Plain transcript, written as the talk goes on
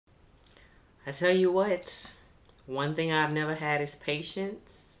I tell you what, one thing I've never had is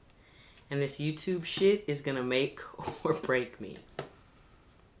patience, and this YouTube shit is gonna make or break me.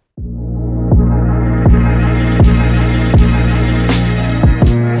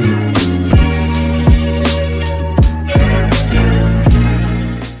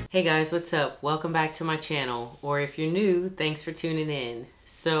 Hey guys, what's up? Welcome back to my channel, or if you're new, thanks for tuning in.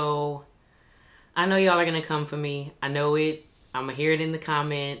 So, I know y'all are gonna come for me. I know it. I'm gonna hear it in the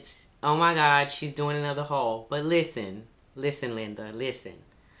comments. Oh my God, she's doing another haul. But listen, Linda, listen.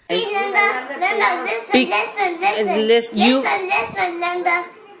 Linda, listen, Linda,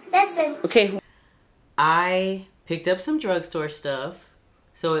 listen. Okay. I picked up some drugstore stuff,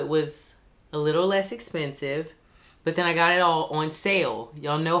 so it was a little less expensive. But then I got it all on sale.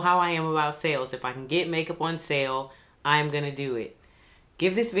 Y'all know how I am about sales. If I can get makeup on sale, I'm gonna do it.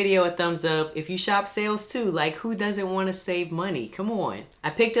 Give this video a thumbs up if you shop sales too. Like, who doesn't want to save money? Come on.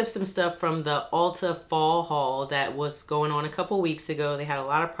 I picked up some stuff from the Ulta fall haul that was going on a couple weeks ago. They had a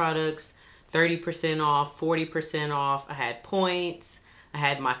lot of products, 30% off, 40% off. I had points. I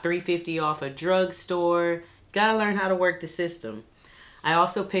had my $3.50 off a drugstore. Gotta learn how to work the system. I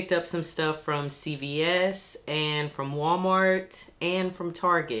also picked up some stuff from CVS and from Walmart and from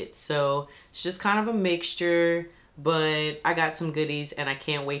Target. So it's just kind of a mixture, but I got some goodies and I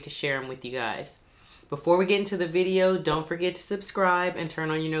can't wait to share them with you guys. Before we get into the video, don't forget to subscribe and turn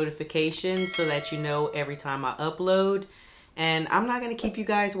on your notifications so that you know every time I upload. And I'm not going to keep you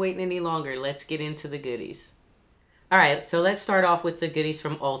guys waiting any longer. Let's get into the goodies. Alright, so let's start off with the goodies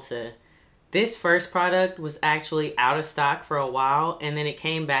from Ulta. This first product was actually out of stock for a while, and then it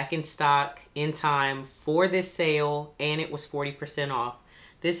came back in stock in time for this sale, and it was 40% off.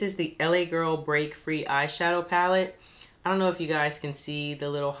 This is the LA Girl Break Free Eyeshadow Palette. I don't know if you guys can see the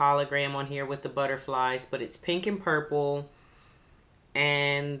little hologram on here with the butterflies, but it's pink and purple.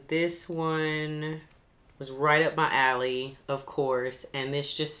 And this one was right up my alley, of course, and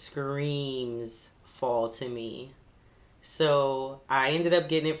this just screams fall to me. So I ended up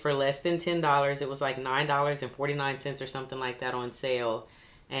getting it for less than $10. It was like $9.49 or something like that on sale.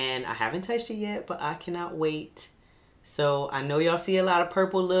 And I haven't touched it yet, but I cannot wait. So I know y'all see a lot of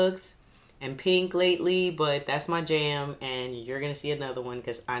purple looks and pink lately, but that's my jam. And you're going to see another one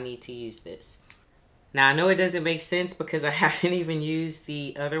because I need to use this. Now I know it doesn't make sense because I haven't even used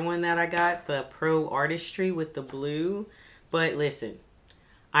the other one that I got, the Pro Artistry with the blue. But listen.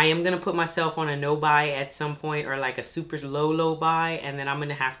 I am going to put myself on a no buy at some point, or like a super low buy, and then I'm going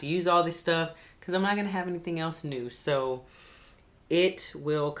to have to use all this stuff because I'm not going to have anything else new. So it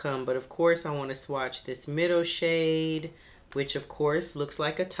will come. But of course I want to swatch this middle shade, which of course looks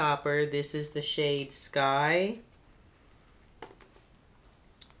like a topper. This is the shade Sky.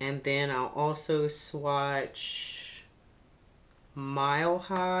 And then I'll also swatch Mile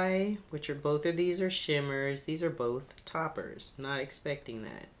High, which are both of these are shimmers. These are both toppers. Not expecting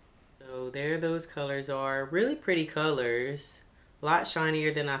that. So there those colors are. Really pretty colors. A lot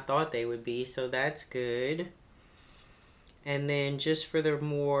shinier than I thought they would be, so that's good. And then just for the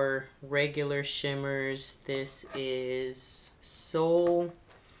more regular shimmers, this is Soul.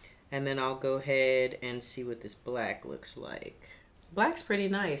 And then I'll go ahead and see what this black looks like. Black's pretty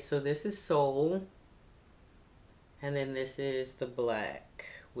nice. So this is Soul. And then this is the black,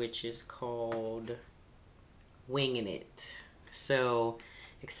 which is called Winging It. So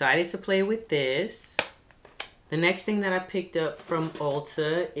excited to play with this. The next thing that I picked up from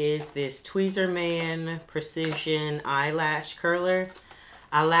Ulta is this Tweezerman Precision Eyelash Curler.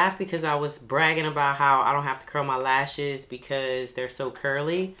 I laughed because I was bragging about how I don't have to curl my lashes because they're so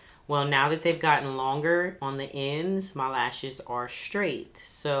curly. Well, now that they've gotten longer on the ends, my lashes are straight.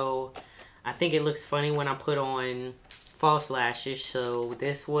 So I think it looks funny when I put on false lashes. So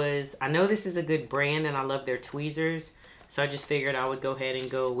this was, I know this is a good brand and I love their tweezers. So I just figured I would go ahead and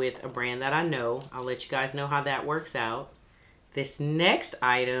go with a brand that I know. I'll let you guys know how that works out. This next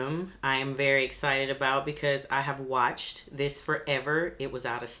item I am very excited about because I have watched this forever. It was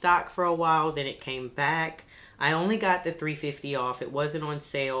out of stock for a while, then it came back. I only got the $3.50 off. It wasn't on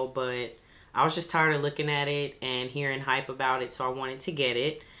sale, but I was just tired of looking at it and hearing hype about it, so I wanted to get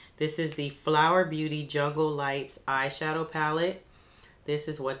it. This is the Flower Beauty Jungle Lights eyeshadow palette. This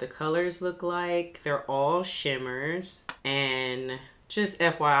is what the colors look like. They're all shimmers. And just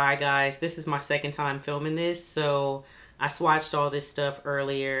FYI guys, this is my second time filming this, so I swatched all this stuff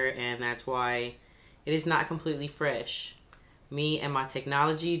earlier and that's why it is not completely fresh. Me and my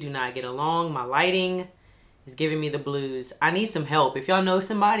technology do not get along. My lighting is giving me the blues. I need some help. If y'all know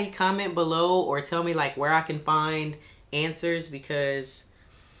somebody, comment below or tell me like where I can find answers because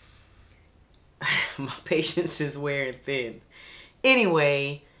my patience is wearing thin.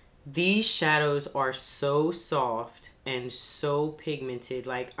 Anyway, These shadows are so soft and so pigmented.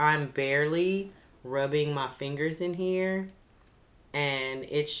 Like, I'm barely rubbing my fingers in here, and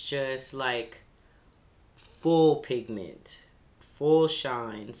it's just like full pigment, full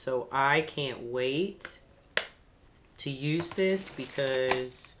shine. So I can't wait to use this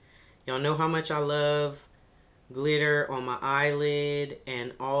because y'all know how much I love glitter on my eyelid,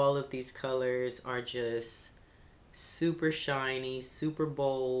 and all of these colors are just super shiny, super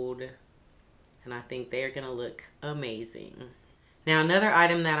bold, and I think they're gonna look amazing. Now, another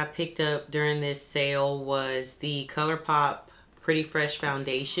item that I picked up during this sale was the ColourPop Pretty Fresh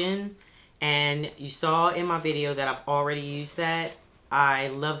Foundation, and you saw in my video that I've already used that. I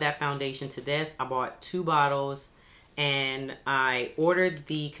love that foundation to death. I bought 2 bottles, and I ordered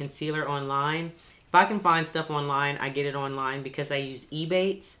the concealer online. If I can find stuff online, I get it online because I use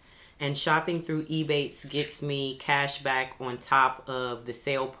Ebates, and shopping through Ebates gets me cash back on top of the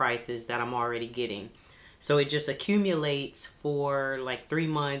sale prices that I'm already getting. So it just accumulates for like 3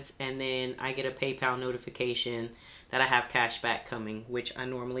 months, and then I get a PayPal notification that I have cash back coming, which I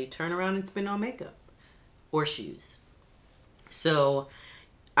normally turn around and spend on makeup or shoes. So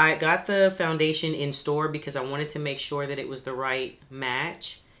I got the foundation in store because I wanted to make sure that it was the right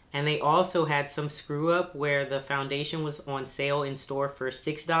match. And they also had some screw up where the foundation was on sale in store for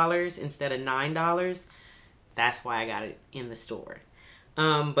 $6 instead of $9. That's why I got it in the store.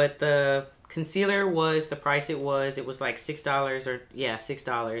 But the concealer was the price it was. It was like $6 or, yeah,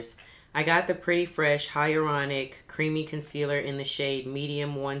 $6. I got the Pretty Fresh Hyaluronic Creamy Concealer in the shade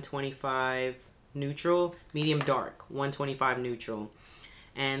Medium 125 Neutral, Medium Dark 125 Neutral.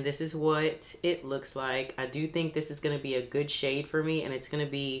 And this is what it looks like. I do think this is going to be a good shade for me, and it's going to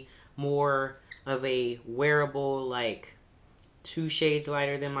be more of a wearable, like 2 shades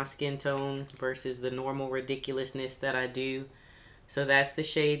lighter than my skin tone versus the normal ridiculousness that I do. So that's the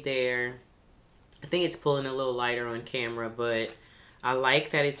shade there. I think it's pulling a little lighter on camera, but I like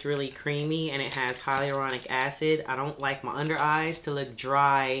that it's really creamy and it has hyaluronic acid. I don't like my under eyes to look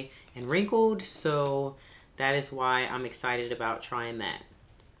dry and wrinkled, so that is why I'm excited about trying that.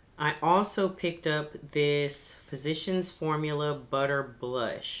 I also picked up this Physicians Formula Butter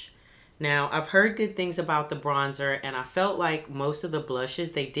Blush. Now, I've heard good things about the bronzer, and I felt like most of the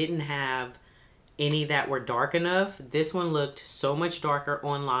blushes, they didn't have any that were dark enough. This one looked so much darker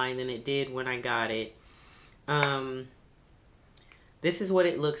online than it did when I got it. This is what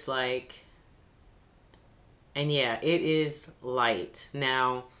it looks like. And yeah, it is light.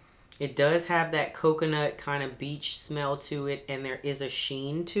 Now, it does have that coconut kind of beach smell to it, and there is a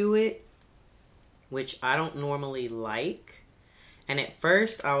sheen to it, which I don't normally like. And at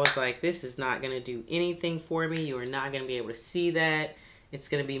first, I was like, this is not going to do anything for me. You are not going to be able to see that. It's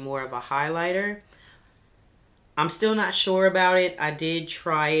going to be more of a highlighter. I'm still not sure about it. I did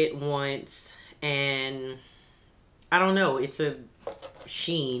try it once, and I don't know. It's a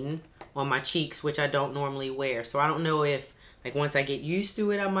sheen on my cheeks, which I don't normally wear. So I don't know if, like, once I get used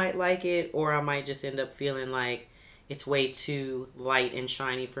to it, I might like it, or I might just end up feeling like it's way too light and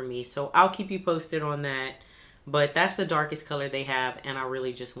shiny for me. So I'll keep you posted on that. But that's the darkest color they have, and I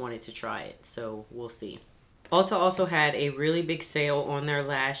really just wanted to try it. So we'll see. Ulta also had a really big sale on their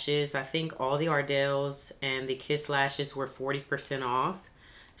lashes. I think all the Ardell's and the Kiss lashes were 40% off.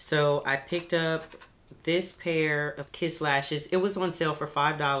 So I picked up this pair of Kiss lashes. It was on sale for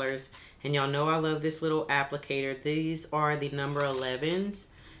 $5. And y'all know I love this little applicator. These are the number 11s.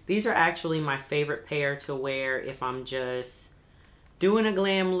 These are actually my favorite pair to wear if I'm just doing a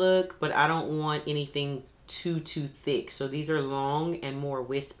glam look, but I don't want anything too thick. So these are long and more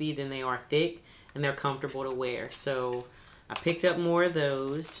wispy than they are thick, and they're comfortable to wear. So I picked up more of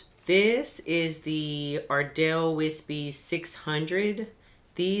those. This is the Ardell Wispy 600.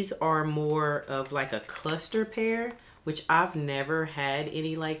 These are more of like a cluster pair, which I've never had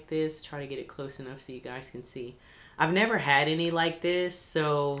any like this. Try to get it close enough so you guys can see. I've never had any like this,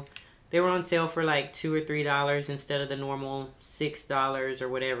 so they were on sale for like $2 or $3 instead of the normal $6 or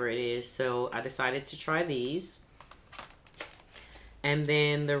whatever it is. So I decided to try these. And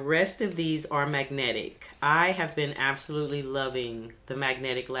then the rest of these are magnetic. I have been absolutely loving the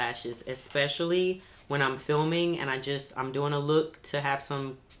magnetic lashes, especially when I'm filming and I'm doing a look to have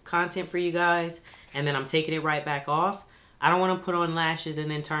some content for you guys, and then I'm taking it right back off. I don't want to put on lashes and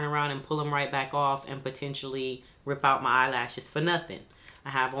then turn around and pull them right back off and potentially rip out my eyelashes for nothing. I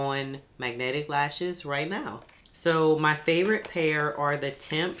have on magnetic lashes right now. So my favorite pair are the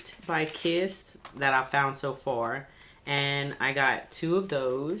Tempt by Kiss that I've found so far. And I got 2 of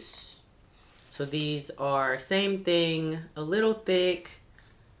those. So these are same thing, a little thick.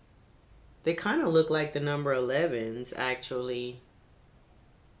 They kind of look like the number 11s actually.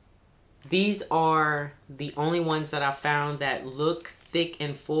 These are the only ones that I found that look thick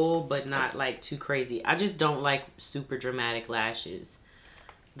and full, but not like too crazy. I just don't like super dramatic lashes.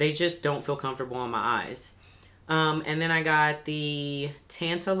 They just don't feel comfortable on my eyes. And then I got the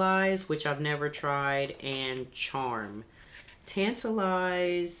Tantalize, which I've never tried, and Charm.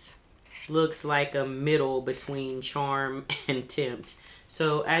 Tantalize looks like a middle between Charm and Tempt.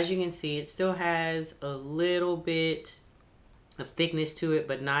 So as you can see, it still has a little bit of thickness to it,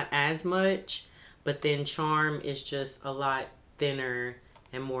 but not as much. But then Charm is just a lot thinner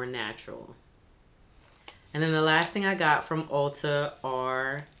and more natural. And then the last thing I got from Ulta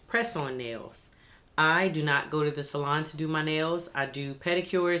are press-on nails. I do not go to the salon to do my nails. I do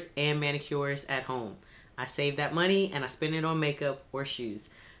pedicures and manicures at home. I save that money and I spend it on makeup or shoes.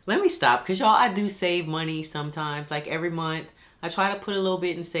 Let me stop, because y'all, I do save money sometimes. Like every month, I try to put a little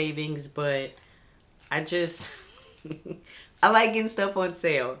bit in savings, but I just, I like getting stuff on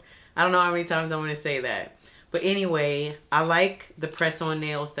sale. I don't know how many times I want to say that. But anyway, I like the press-on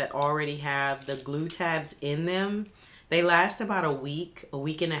nails that already have the glue tabs in them. They last about a week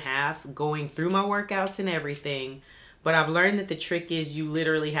and a half, going through my workouts and everything. But I've learned that the trick is you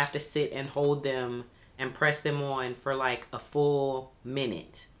literally have to sit and hold them and press them on for like a full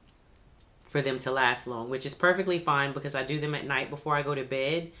minute for them to last long, which is perfectly fine because I do them at night before I go to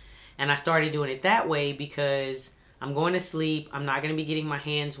bed. And I started doing it that way because I'm going to sleep. I'm not going to be getting my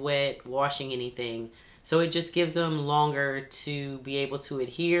hands wet, washing anything. So it just gives them longer to be able to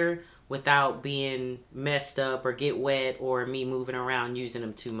adhere without being messed up or get wet or me moving around using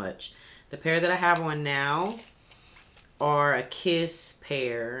them too much. The pair that I have on now are a Kiss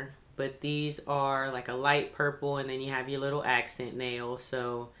pair, but these are like a light purple, and then you have your little accent nail.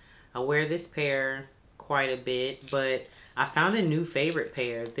 So I wear this pair quite a bit, but I found a new favorite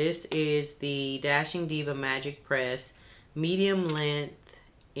pair. This is the Dashing Diva Magic Press medium length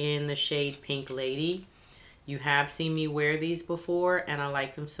in the shade Pink Lady. You have seen me wear these before, and I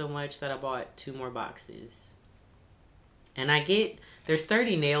liked them so much that I bought 2 more boxes. And there's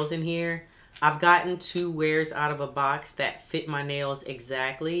 30 nails in here. I've gotten 2 wears out of a box that fit my nails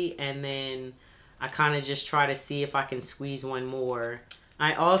exactly, and then I kind of just try to see if I can squeeze one more.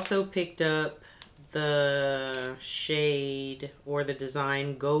 I also picked up the shade or the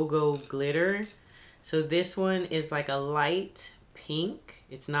design Go Go Glitter. So this one is like a light pink.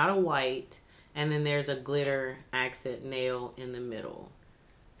 It's not a white. And then there's a glitter accent nail in the middle.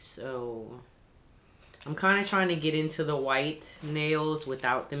 So I'm kind of trying to get into the white nails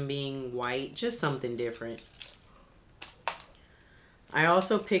without them being white. Just something different. I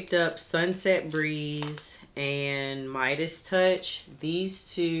also picked up Sunset Breeze and Midas Touch.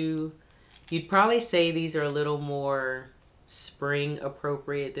 These two, you'd probably say these are a little more spring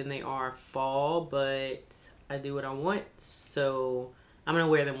appropriate than they are fall, but I do what I want, so I'm going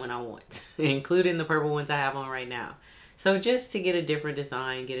to wear them when I want, including the purple ones I have on right now. So just to get a different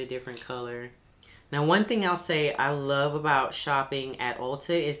design, get a different color. Now, one thing I'll say I love about shopping at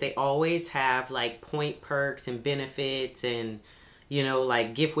Ulta is they always have like point perks and benefits and, you know,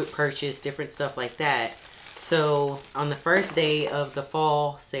 like gift with purchase, different stuff like that. So on the first day of the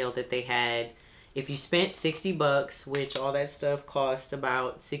fall sale that they had, if you spent $60, which all that stuff cost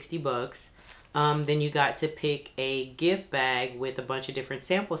about $60, then you got to pick a gift bag with a bunch of different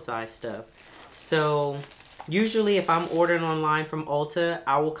sample size stuff. So usually if I'm ordering online from Ulta,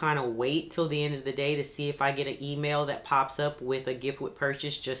 I will kind of wait till the end of the day to see if I get an email that pops up with a gift with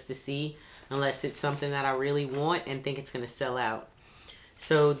purchase, just to see, unless it's something that I really want and think it's going to sell out.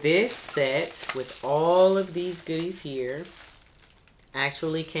 So this set with all of these goodies here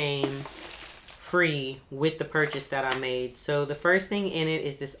actually came free with the purchase that I made. So the first thing in it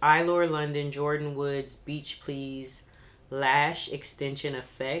is this Eylure London Jordan Woods Beach Please Lash Extension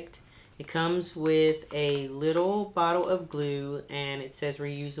Effect. It comes with a little bottle of glue and it says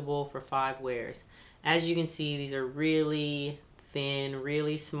reusable for 5 wears. As you can see, these are really thin,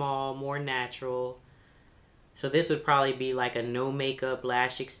 really small, more natural. So this would probably be like a no makeup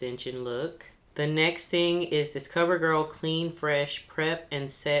lash extension look. The next thing is this CoverGirl Clean Fresh Prep and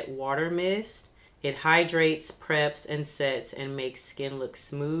Set Water Mist. It hydrates, preps, and sets and makes skin look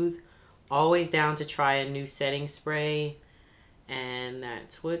smooth. Always down to try a new setting spray. And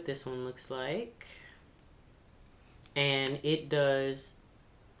that's what this one looks like. And it does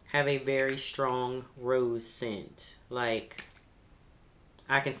have a very strong rose scent. Like,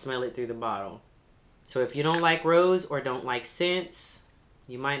 I can smell it through the bottle. So if you don't like rose or don't like scents,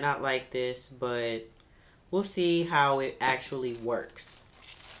 you might not like this, but we'll see how it actually works.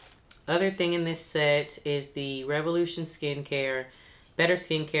 Other thing in this set is the Revolution Skincare, Better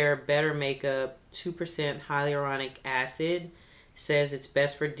Skincare, Better Makeup, 2% Hyaluronic Acid. Says it's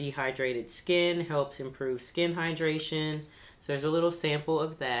best for dehydrated skin, helps improve skin hydration. So there's a little sample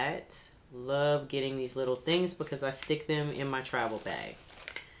of that. Love getting these little things because I stick them in my travel bag.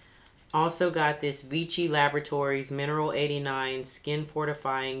 Also got this Vichy Laboratories Mineral 89 Skin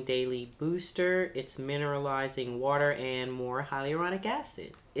Fortifying Daily Booster. It's mineralizing water and more hyaluronic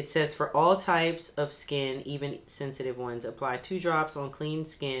acid. It says for all types of skin, even sensitive ones, apply 2 drops on clean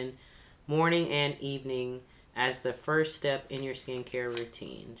skin morning and evening as the first step in your skincare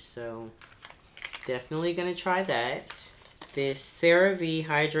routine. So definitely gonna try that. This CeraVe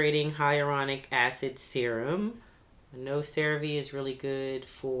Hydrating Hyaluronic Acid Serum. I know CeraVe is really good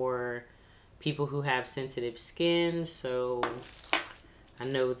for people who have sensitive skin, so I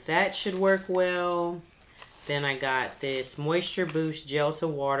know that should work well. Then I got this Moisture Boost Gel to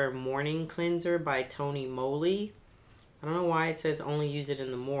Water Morning Cleanser by Tony Moly. I don't know why it says only use it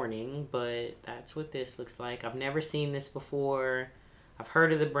in the morning, but that's what this looks like. I've never seen this before. I've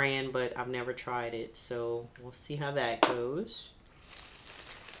heard of the brand, but I've never tried it, so we'll see how that goes.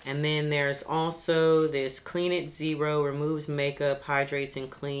 And then there's also this Clean It Zero, removes makeup, hydrates and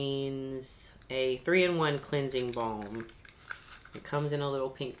cleans, a 3-in-1 cleansing balm. It comes in a little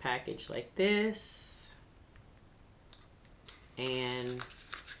pink package like this. And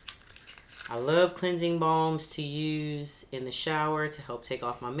I love cleansing balms to use in the shower to help take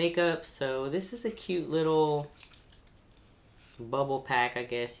off my makeup. So this is a cute little bubble pack, I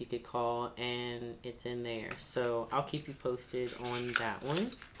guess you could call, and it's in there. So I'll keep you posted on that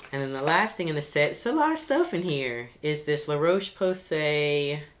one. And then the last thing in the set, it's a lot of stuff in here, is this La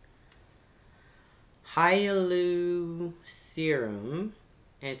Roche-Posay Hyalu Serum.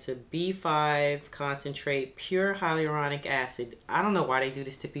 It's a B5 concentrate, pure hyaluronic acid. I don't know why they do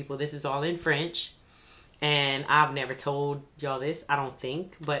this to people. This is all in French. And I've never told y'all this, I don't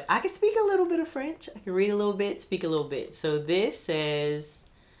think. But I can speak a little bit of French. I can read a little bit, speak a little bit. So this says,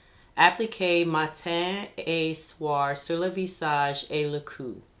 appliquez matin et soir sur le visage et le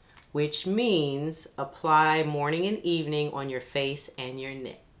cou. Which means apply morning and evening on your face and your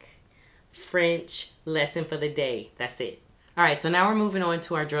neck. French lesson for the day. That's it. Alright, so now we're moving on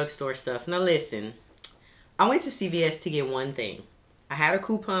to our drugstore stuff. Now listen, I went to CVS to get one thing. I had a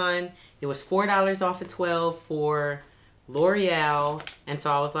coupon. It was $4 off of 12 for L'Oreal. And so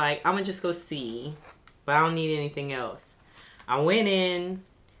I was like, I'm going to just go see. But I don't need anything else. I went in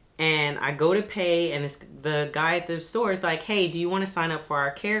and I go to pay. And the guy at the store is like, hey, do you want to sign up for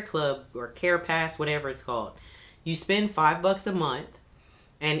our Care Club or Care Pass, whatever it's called? You spend $5 a month.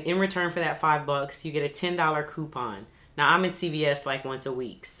 And in return for that $5, you get a $10 coupon. Now, I'm in CVS like once a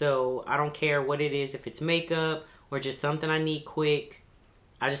week. So I don't care what it is. If it's makeup or just something I need quick.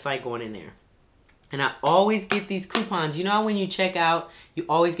 I just like going in there. And I always get these coupons. You know when you check out, you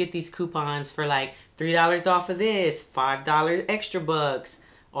always get these coupons for like $3 off of this, $5 extra bucks,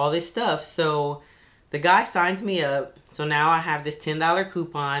 all this stuff. So the guy signs me up. So now I have this $10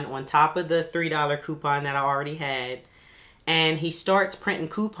 coupon on top of the $3 coupon that I already had. And he starts printing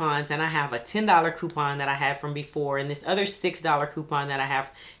coupons, and I have a $10 coupon that I had from before and this other $6 coupon that I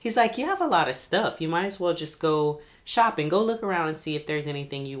have. He's like, you have a lot of stuff. You might as well just go shopping. Go look around and see if there's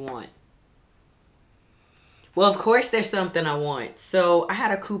anything you want. Well, of course there's something I want. So I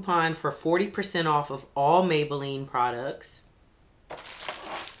had a coupon for 40% off of all Maybelline products.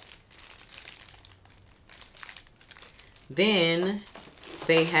 Then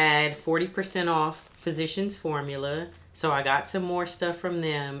they had 40% off Physicians Formula. So I got some more stuff from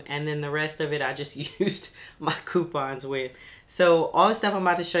them. And then the rest of it I just used my coupons with. So all the stuff I'm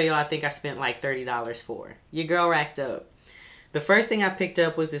about to show you, I think I spent like $30 for. Your girl racked up. The first thing I picked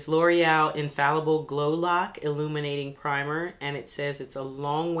up was this L'Oreal Infallible Glow Lock Illuminating Primer. And it says it's a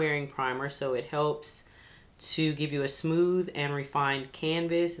long wearing primer. So it helps to give you a smooth and refined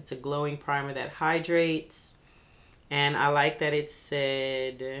canvas. It's a glowing primer that hydrates. And I like that it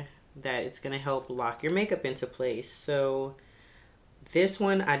said that it's going to help lock your makeup into place. So this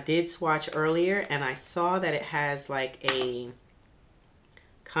one I did swatch earlier, and I saw that it has like a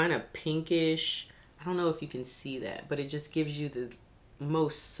kind of pinkish, I don't know if you can see that, but it just gives you the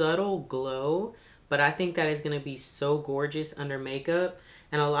most subtle glow. But I think that is going to be so gorgeous under makeup.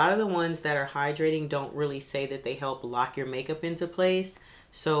 And a lot of the ones that are hydrating don't really say that they help lock your makeup into place.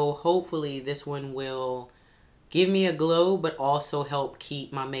 So hopefully this one will give me a glow, but also help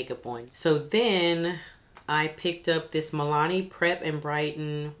keep my makeup on. So then I picked up this Milani Prep and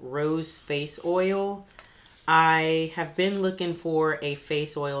Brighten Rose Face Oil. I have been looking for a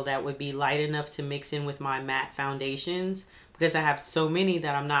face oil that would be light enough to mix in with my matte foundations, because I have so many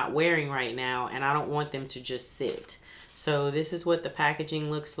that I'm not wearing right now and I don't want them to just sit. So this is what the packaging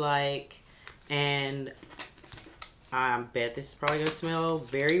looks like. And I bet this is probably gonna smell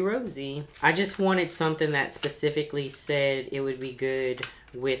very rosy. I just wanted something that specifically said it would be good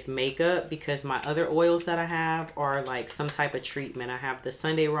with makeup because my other oils that I have are like some type of treatment. I have the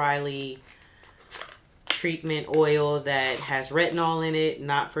Sunday Riley treatment oil that has retinol in it,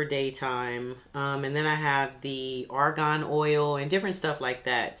 not for daytime. And then I have the argan oil and different stuff like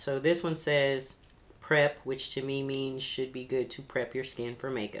that. So this one says prep, which to me means should be good to prep your skin for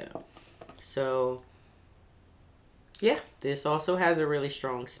makeup. So yeah, this also has a really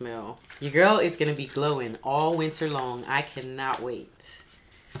strong smell. Your girl is going to be glowing all winter long. I cannot wait.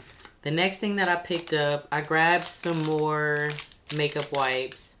 The next thing that I picked up, I grabbed some more makeup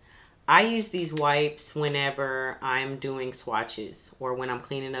wipes. I use these wipes whenever I'm doing swatches or when I'm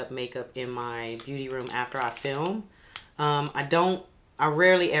cleaning up makeup in my beauty room after I film. I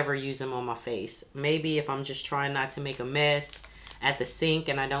rarely ever use them on my face. Maybe if I'm just trying not to make a mess at the sink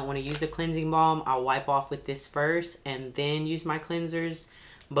and I don't want to use a cleansing balm, I'll wipe off with this first and then use my cleansers,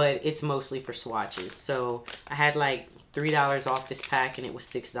 but it's mostly for swatches. So I had like $3 off this pack and it was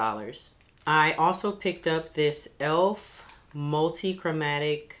 $6. I also picked up this e.l.f.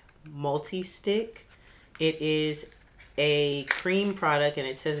 multi-chromatic multi-stick. It is a cream product and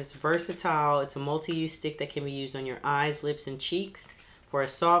it says it's versatile. It's a multi-use stick that can be used on your eyes, lips, and cheeks for a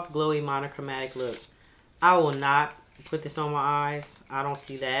soft, glowy, monochromatic look. I will not put this on my eyes. I don't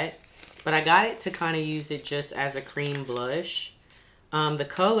see that. But I got it to kind of use it just as a cream blush. The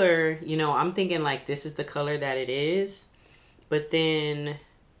color, you know, I'm thinking like this is the color that it is. But then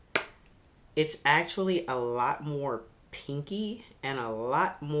it's actually a lot more pinky and a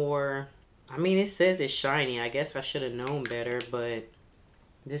lot more, I mean, it says it's shiny. I guess I should have known better, but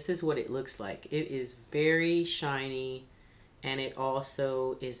this is what it looks like. It is very shiny and it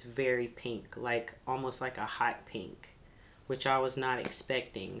also is very pink, like almost like a hot pink, which I was not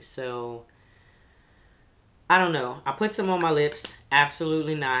expecting. So I don't know. I put some on my lips.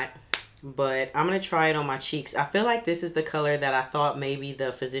 Absolutely not. But I'm going to try it on my cheeks. I feel like this is the color that I thought maybe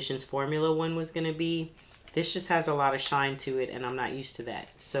the Physicians Formula one was going to be. This just has a lot of shine to it and I'm not used to that.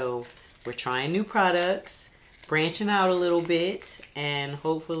 So we're trying new products, branching out a little bit, and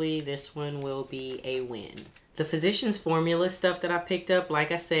hopefully this one will be a win. The Physicians Formula stuff that I picked up,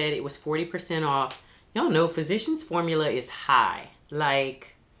 like I said, it was 40% off. Y'all know Physicians Formula is high.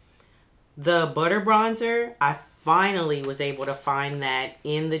 Like the butter bronzer, I finally was able to find that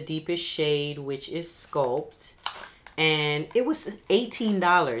in the deepest shade, which is Sculpt. And it was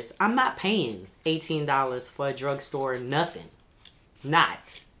 $18. I'm not paying $18 for a drugstore nothing.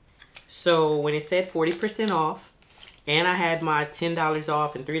 Not. So when it said 40% off, and I had my $10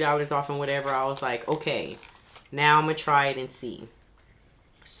 off and $3 off and whatever, I was like, okay, now I'm going to try it and see.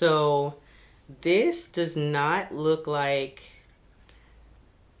 So this does not look like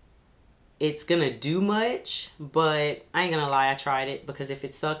it's going to do much, but I ain't going to lie, I tried it because if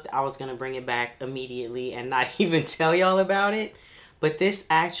it sucked, I was going to bring it back immediately and not even tell y'all about it. But this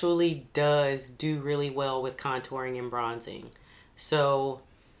actually does do really well with contouring and bronzing. So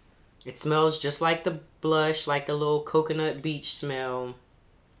it smells just like the blush, like the little coconut beach smell.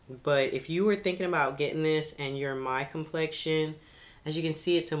 But if you were thinking about getting this and you're my complexion, as you can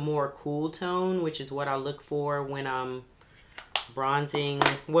see, it's a more cool tone, which is what I look for when I'm bronzing.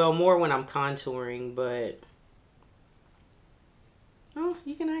 Well, more when I'm contouring, but oh,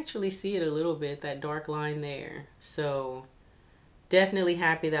 you can actually see it a little bit, that dark line there. So definitely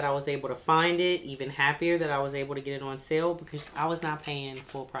happy that I was able to find it. Even happier that I was able to get it on sale because I was not paying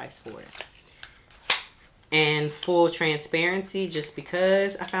full price for it. And full transparency, just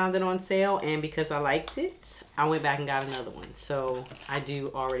because I found it on sale and because I liked it, I went back and got another one. So I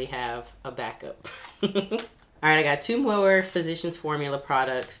do already have a backup. Alright, I got two more Physicians Formula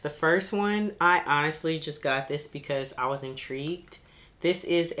products. The first one, I honestly just got this because I was intrigued. This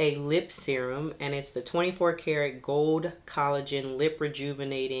is a lip serum and it's the 24 karat gold collagen lip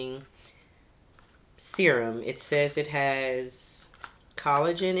rejuvenating serum. It says it has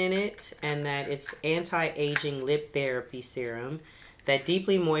collagen in it and that it's anti-aging lip therapy serum that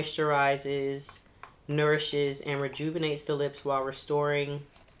deeply moisturizes, nourishes, and rejuvenates the lips while restoring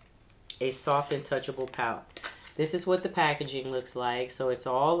a soft and touchable pout. This is what the packaging looks like. So it's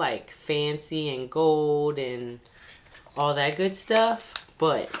all like fancy and gold and all that good stuff.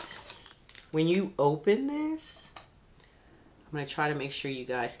 But when you open this, I'm going to try to make sure you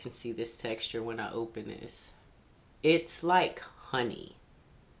guys can see this texture when I open this. It's like honey.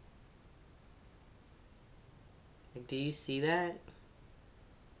 Do you see that?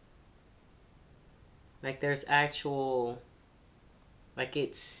 Like there's actual, like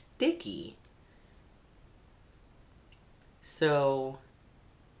it's sticky. So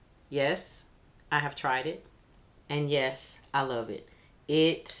yes, I have tried it And yes, I love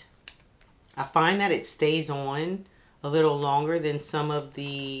it. I find that it stays on a little longer than some of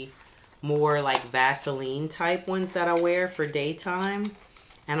the more like Vaseline type ones that I wear for daytime.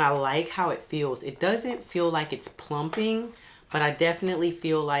 And I like how it feels. It doesn't feel like it's plumping, but I definitely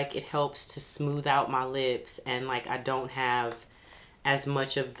feel like it helps to smooth out my lips, and like I don't have as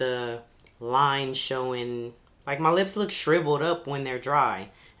much of the line showing. Like my lips look shriveled up when they're dry,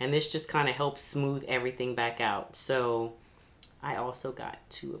 and this just kind of helps smooth everything back out. So I also got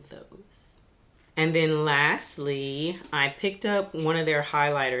 2 of those. And then lastly, I picked up one of their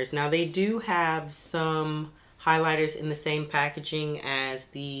highlighters. Now they do have some highlighters in the same packaging as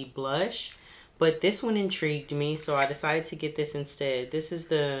the blush, but this one intrigued me, so I decided to get this instead. This is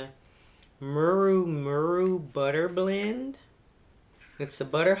the Muru Muru Butter Blend. It's a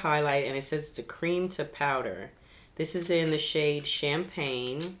butter highlight, and it says it's a cream to powder. This is in the shade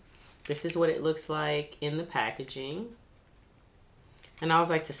Champagne. This is what it looks like in the packaging. And I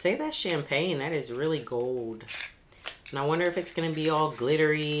was like, to say that's champagne, that is really gold. And I wonder if it's going to be all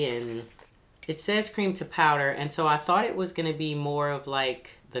glittery, and it says cream to powder. And so I thought it was going to be more of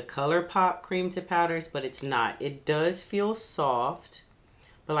like the ColourPop cream to powders, but it's not. It does feel soft,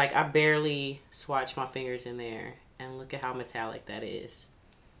 but like I barely swatch my fingers in there. And look at how metallic that is.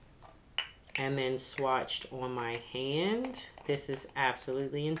 And then swatched on my hand. This is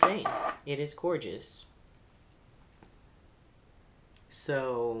absolutely insane. It is gorgeous.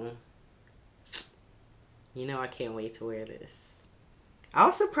 So, you know, I can't wait to wear this. I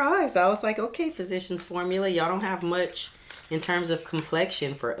was surprised. I was like, okay, Physicians Formula, y'all don't have much in terms of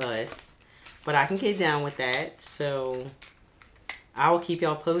complexion for us, but I can get down with that. So I will keep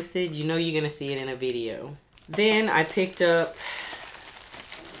y'all posted. You know you're going to see it in a video. Then I picked up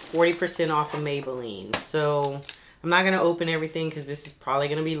 40% off of Maybelline. So I'm not going to open everything because this is probably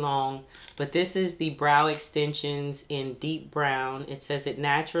going to be long. But this is the brow extensions in deep brown. It says it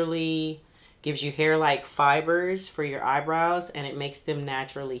naturally gives you hair-like fibers for your eyebrows, and it makes them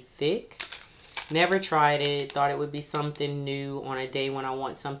naturally thick. Never tried it. Thought it would be something new on a day when I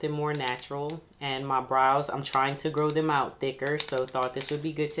want something more natural. And my brows, I'm trying to grow them out thicker, so thought this would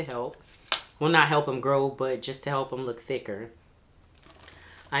be good to help. Well, not help them grow, but just to help them look thicker.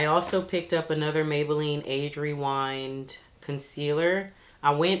 I also picked up another Maybelline Age Rewind concealer.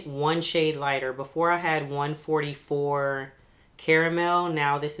 I went one shade lighter. Before I had 144 Caramel.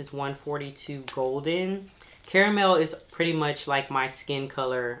 Now this is 142 Golden. Caramel is pretty much like my skin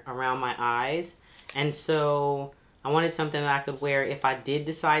color around my eyes. And so I wanted something that I could wear if I did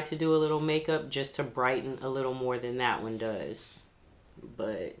decide to do a little makeup, just to brighten a little more than that one does.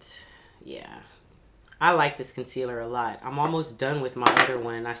 But yeah, I like this concealer a lot. I'm almost done with my other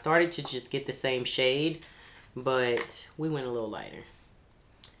one. I started to just get the same shade, but we went a little lighter.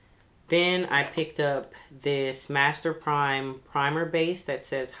 Then I picked up this Master Prime primer base that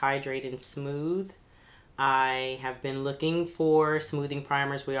says Hydrate and Smooth. I have been looking for smoothing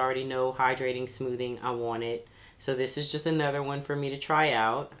primers. We already know hydrating, smoothing, I want it. So this is just another one for me to try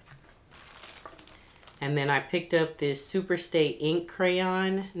out. And then I picked up this Superstay ink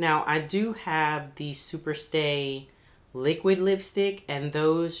crayon. Now I do have the Superstay liquid lipstick, and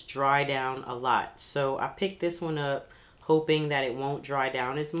those dry down a lot. So I picked this one up hoping that it won't dry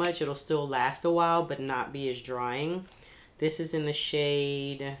down as much. It'll still last a while, but not be as drying. This is in the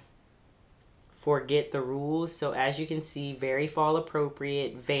shade Forget the Rules. So as you can see, very fall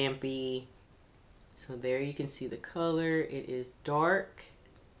appropriate, vampy. So there you can see the color. It is dark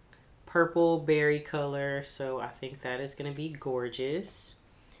purple berry color. So I think that is going to be gorgeous.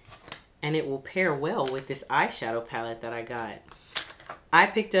 And it will pair well with this eyeshadow palette that I got. I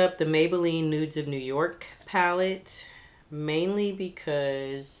picked up the Maybelline Nudes of New York palette, mainly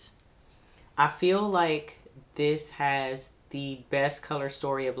because I feel like this has the best color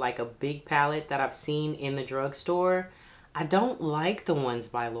story of like a big palette that I've seen in the drugstore. I don't like the ones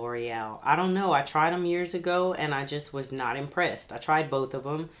by L'Oreal. I don't know. I tried them years ago and I just was not impressed. I tried both of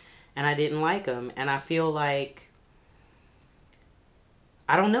them and I didn't like them. And I feel like,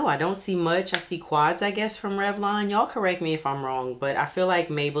 I don't know. I don't see much. I see quads, I guess, from Revlon. Y'all correct me if I'm wrong, but I feel like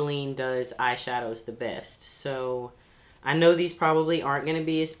Maybelline does eyeshadows the best. So I know these probably aren't going to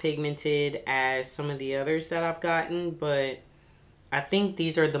be as pigmented as some of the others that I've gotten, but I think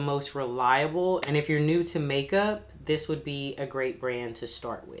these are the most reliable. And if you're new to makeup, this would be a great brand to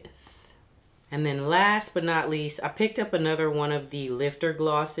start with. And then last but not least, I picked up another one of the lifter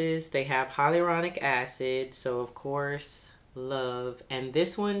glosses. They have hyaluronic acid, so of course, love. And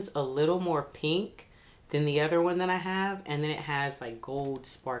this one's a little more pink than the other one that I have, and then it has like gold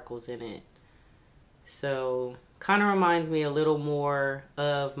sparkles in it. So kind of reminds me a little more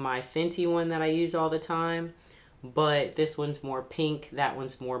of my Fenty one that I use all the time, but this one's more pink, that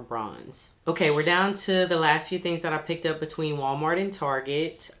one's more bronze. Okay, we're down to the last few things that I picked up between Walmart and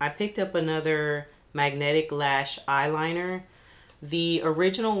Target. I picked up another magnetic lash eyeliner. The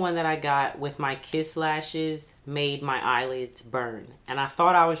original one that I got with my Kiss lashes made my eyelids burn. And I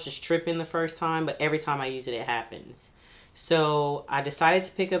thought I was just tripping the first time, but every time I use it, it happens. So I decided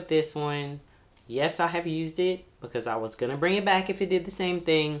to pick up this one. Yes, I have used it because I was going to bring it back if it did the same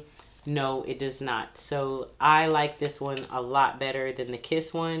thing. No, it does not. So I like this one a lot better than the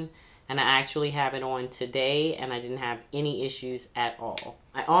Kiss one. And I actually have it on today and I didn't have any issues at all.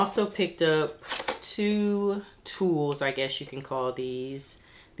 I also picked up 2 tools, I guess you can call these.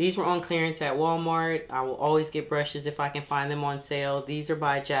 These were on clearance at Walmart. I will always get brushes if I can find them on sale. These are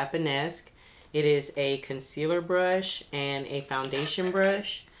by Japanesque. It is a concealer brush and a foundation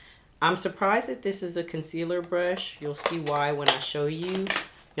brush. I'm surprised that this is a concealer brush. You'll see why when I show you.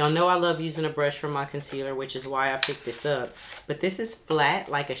 Y'all know I love using a brush for my concealer, which is why I picked this up. But this is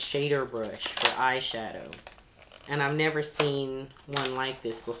flat like a shader brush for eyeshadow. And I've never seen one like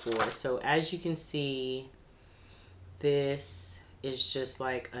this before. So as you can see, this is just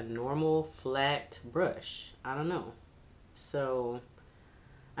like a normal flat brush. I don't know. So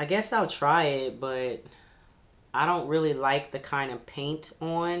I guess I'll try it, but I don't really like the kind of paint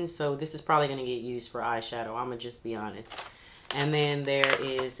on. So this is probably going to get used for eyeshadow. I'm going to just be honest. And then there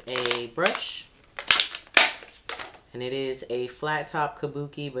is a brush. And it is a flat top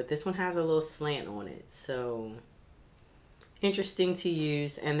kabuki, but this one has a little slant on it. So interesting to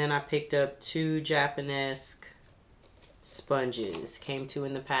use. And then I picked up 2 Japanesque sponges. Came 2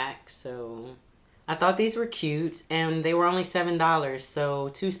 in the pack. So I thought these were cute. And they were only $7. So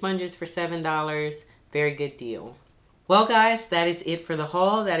 2 sponges for $7. Very good deal. Well guys, that is it for the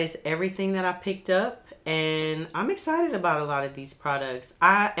haul. That is everything that I picked up. And I'm excited about a lot of these products.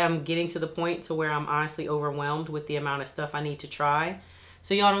 I am getting to the point to where I'm honestly overwhelmed with the amount of stuff I need to try.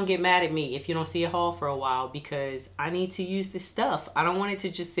 So y'all don't get mad at me if you don't see a haul for a while, because I need to use this stuff. I don't want it to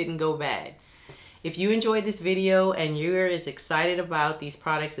just sit and go bad. If you enjoyed this video and you're as excited about these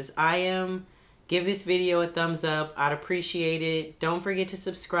products as I am, give this video a thumbs up. I'd appreciate it. Don't forget to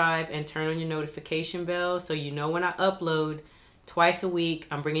subscribe and turn on your notification bell so you know when I upload. Twice a week,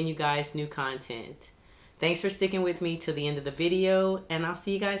 I'm bringing you guys new content. Thanks for sticking with me to the end of the video, and I'll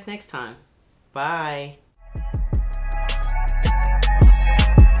see you guys next time. Bye.